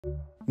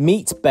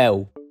Meet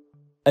Belle,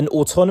 an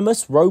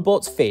autonomous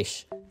robot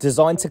fish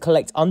designed to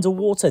collect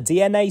underwater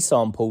DNA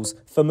samples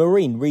for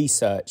marine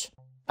research.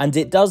 And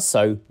it does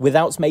so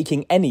without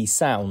making any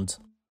sound.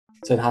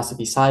 So it has to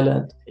be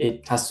silent,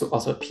 it has to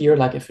also appear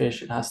like a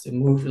fish, it has to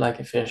move like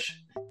a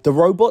fish. The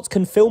robot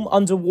can film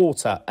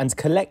underwater and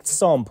collect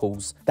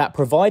samples that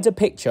provide a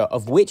picture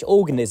of which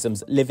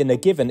organisms live in a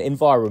given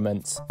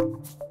environment.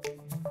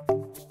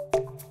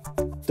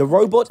 The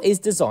robot is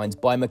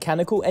designed by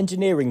mechanical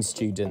engineering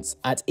students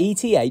at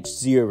ETH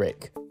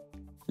Zurich.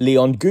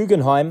 Leon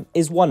Guggenheim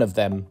is one of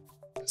them.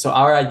 So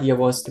our idea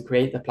was to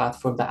create a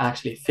platform that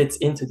actually fits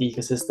into the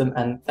ecosystem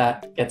and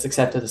that gets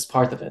accepted as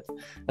part of it.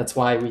 That's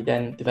why we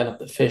then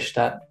developed a fish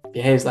that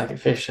behaves like a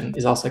fish and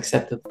is also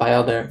accepted by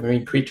other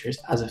marine creatures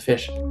as a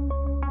fish.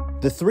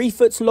 The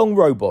 3-foot-long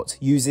robot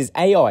uses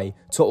AI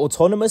to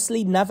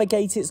autonomously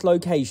navigate its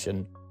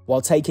location while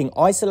taking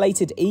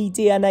isolated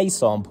eDNA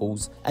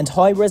samples and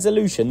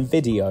high-resolution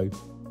video.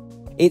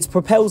 It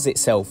propels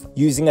itself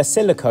using a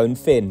silicone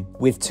fin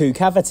with 2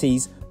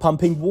 cavities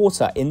pumping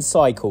water in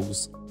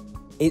cycles.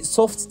 Its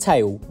soft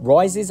tail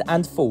rises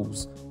and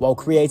falls while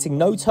creating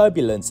no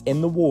turbulence in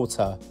the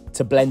water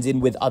to blend in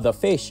with other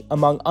fish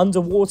among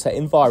underwater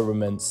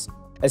environments.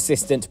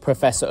 Assistant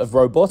Professor of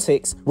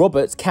Robotics,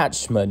 Robert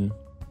Katchman.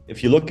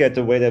 If you look at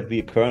the way that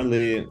we're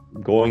currently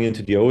going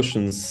into the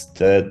oceans,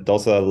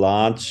 those are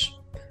large,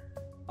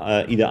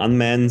 either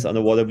unmanned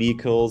underwater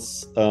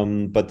vehicles,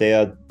 but they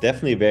are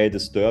definitely very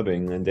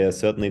disturbing, and they're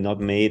certainly not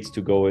made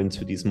to go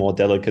into these more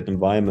delicate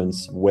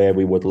environments where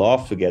we would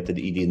love to get the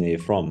eDNA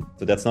from.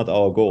 So that's not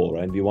our goal,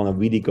 right? We want to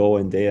really go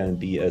in there and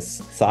be as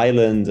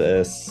silent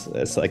as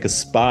like a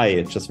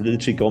spy, just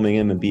literally going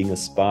in and being a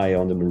spy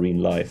on the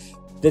marine life.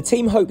 The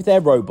team hope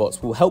their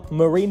robots will help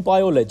marine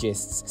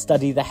biologists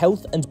study the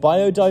health and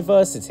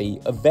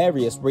biodiversity of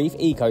various reef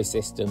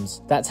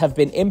ecosystems that have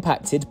been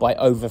impacted by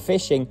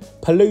overfishing,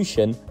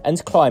 pollution,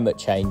 and climate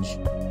change.